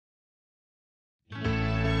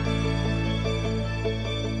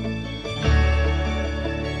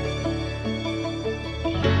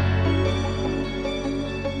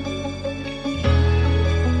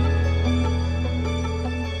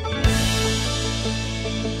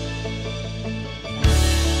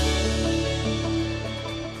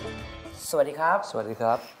สวัสดีครับ สวัสดีค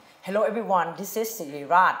รับ Hello everyone, this is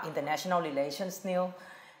Siriraj, International Relations New.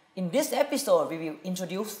 In this episode, we will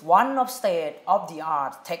introduce one of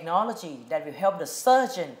state-of-the-art technology that will help the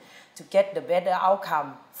surgeon to get the better outcome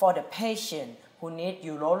for the patient who need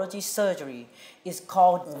urology surgery. It's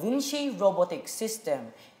called Vinci Robotic System.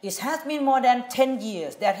 It has been more than 10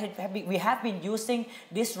 years that we have been using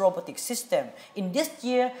this robotic system. In this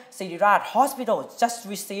year, Siriraj Hospital just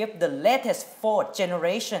received the latest fourth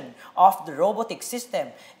generation of the robotic system.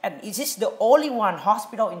 And it is the only one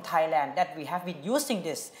hospital in Thailand that we have been using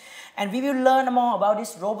this. And we will learn more about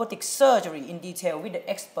this robotic surgery in detail with the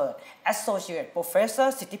expert, Associate Professor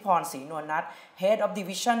Sittiporn Srinwalnat, Head of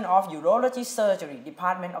Division of Urology Surgery,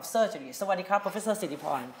 Department of Surgery. สวัสดีครับ Professor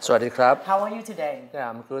Sittiporn. สวัสดีครับ How are you today?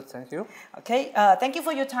 Yeah, I'm good, thank you. Okay, thank you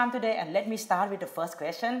for your time today, and let me start with the first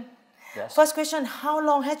question. Yes. First question, how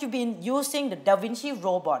long have you been using the Da Vinci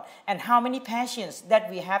robot, and how many patients that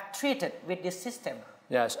we have treated with this system?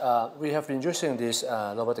 Yes, we have been using this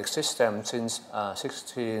robotic system since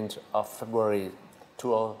 16th of February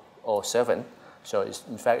 2007. So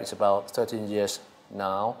in fact, it's about 13 years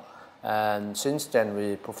now. And since then, we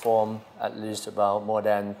performed at least about more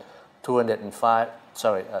than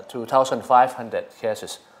 2,500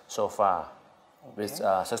 cases so far with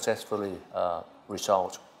successfully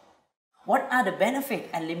resolved. What are the benefits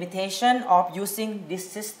and limitations of using this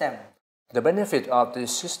system? The benefit of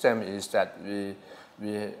this system is that we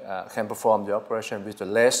can perform the operation with a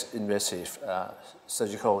less invasive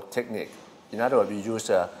surgical technique. In other words, we use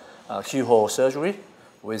a keyhole surgery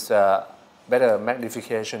with better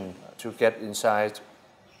magnification to get inside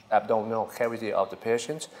abdominal cavity of the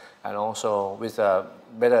patient, and also with a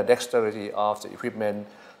better dexterity of the equipment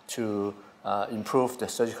to improve the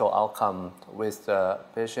surgical outcome, with the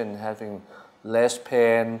patient having less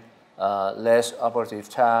pain, less operative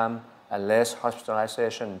time, and less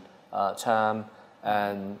hospitalization time,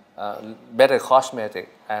 and better cosmetic,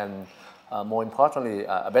 and more importantly,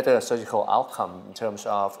 a better surgical outcome in terms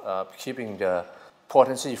of keeping the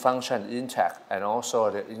potency function intact, and also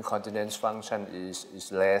the incontinence function is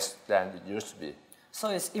less than it used to be. So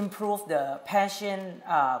it's improved the patient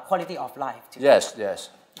quality of life too. Yes.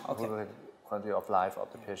 Okay. Quality of life of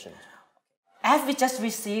the patient. As we just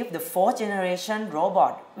received the fourth generation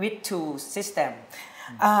robot with two systems,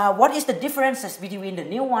 what is the differences between the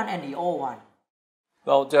new one and the old one?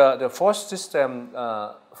 Well, the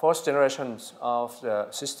fourth generation of the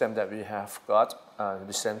system that we have got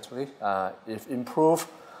recently, it improved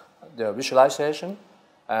the visualization,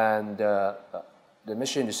 and the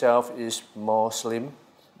machine itself is more slim,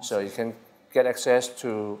 so you can get access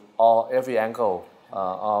to every angle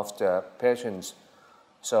of the patients.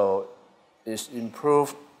 So it's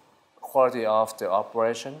improved quality of the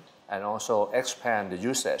operation, and also expand the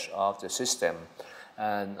usage of the system.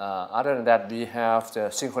 And other than that, we have the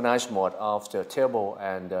synchronized mode of the table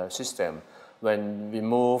and the system. When we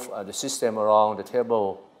move the system along the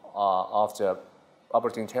table of the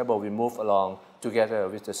operating table, we move along together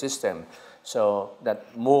with the system. So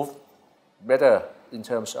that move better in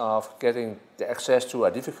terms of getting the access to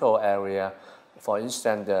a difficult area. For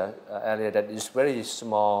instance, the area that is very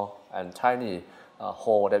small and tiny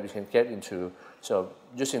hole that we can get into. So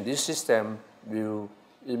using this system will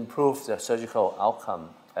improve the surgical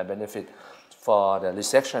outcome, and benefit for the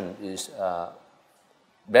resection is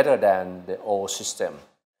better than the old system.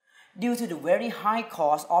 Due to the very high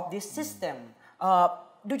cost of this system,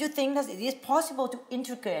 do you think that it is possible to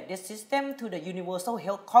integrate this system to the universal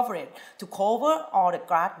health coverage to cover all the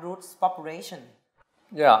grassroots population?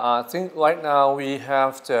 Yeah, I think right now we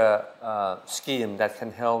have the scheme that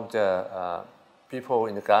can help the people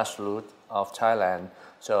in the grassroots of Thailand,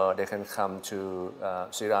 so they can come to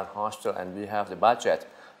Siriraj Hospital, and we have the budget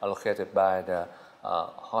allocated by the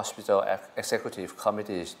hospital executive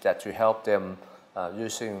committees that to help them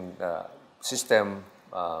using the system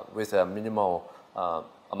with a minimal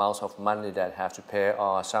amount of money that have to pay,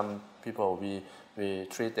 or some people we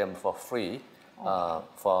treat them for free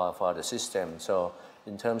for the system. So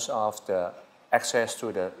in terms of the access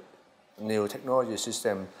to the new technology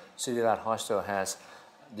system, Siriraj Hospital has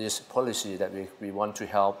this policy that we want to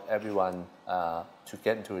help everyone to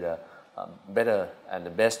get into the better and the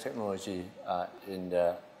best technology in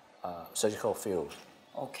the surgical field.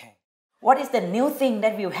 Okay. What is the new thing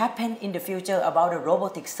that will happen in the future about the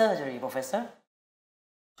robotic surgery, Professor?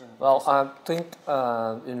 Well, I think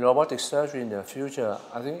in robotic surgery in the future,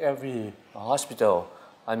 I think every hospital,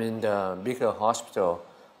 I mean the bigger hospital,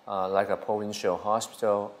 like a provincial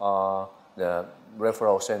hospital or the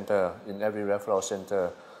referral center, in every referral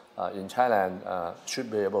center in Thailand should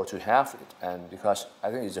be able to have it. And because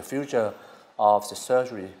I think it's the future of the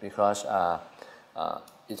surgery because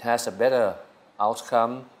it has a better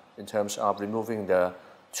outcome in terms of removing the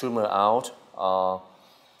tumor out or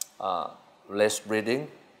less bleeding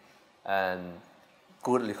and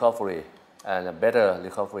good recovery and a better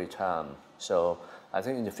recovery time. So I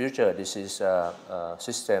think in the future this is a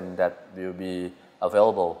system that will be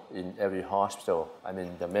available in every hospital. I mean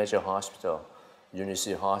the major hospital,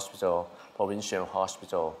 University Hospital, provincial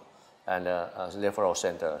hospital, and referral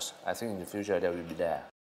centers. I think in the future they will be there.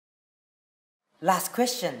 Last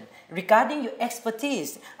question. Regarding your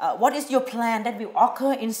expertise, what is your plan that will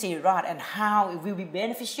occur in Siriraj and how it will be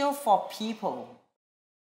beneficial for people?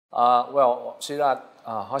 Well, Siriraj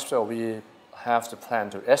Hospital, we have the plan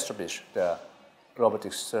to establish the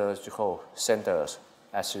robotic surgical centers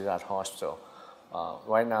at Siriraj Hospital.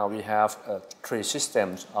 Right now we have 3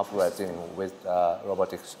 systems operating with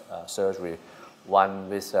robotic surgery. One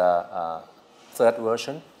with a 3rd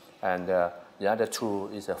version and the other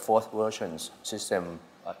 2 is a 4th version system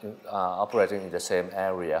operating in the same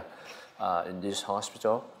area in this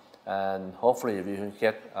hospital. And hopefully we will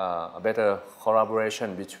get a better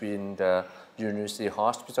collaboration between the University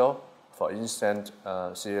Hospital, for instance,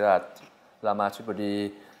 Siriraj,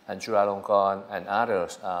 Ramathibodi, and Chulalongkorn, and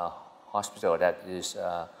others hospital that is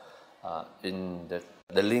in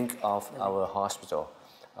the link of our hospital.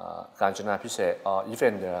 Kanchana Pisek, or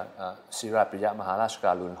even the Siriraj Priya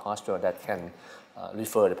Maharashkarun Hospital that can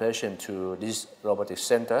refer the patient to this robotic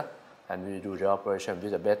center, and we do the operation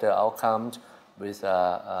with a better outcome, with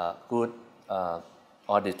a good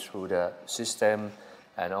audit through the system,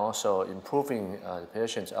 and also improving the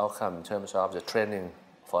patient's outcome in terms of the training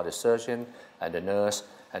for the surgeon and the nurse.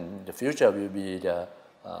 And in the future will be the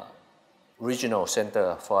regional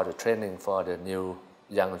center for the training for the new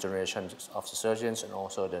young generation of the surgeons and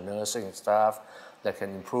also the nursing staff that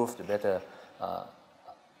can improve the better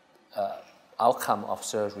outcome of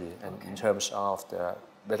surgery and in terms of the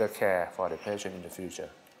better care for the patient in the future.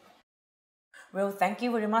 Well, thank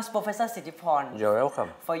you very much, Professor Sittiporn. You're welcome.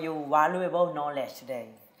 For your valuable knowledge today.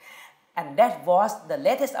 And that was the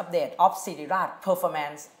latest update of Siriraj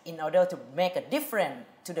performance in order to make a difference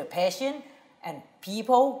to the patient and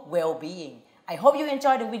people well-being. I hope you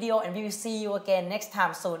enjoyed the video and we will see you again next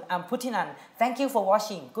time soon. I'm Putinan. Thank you for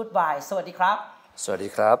watching. Goodbye. สวัสดีครับ สวัสดี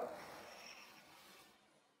ครับ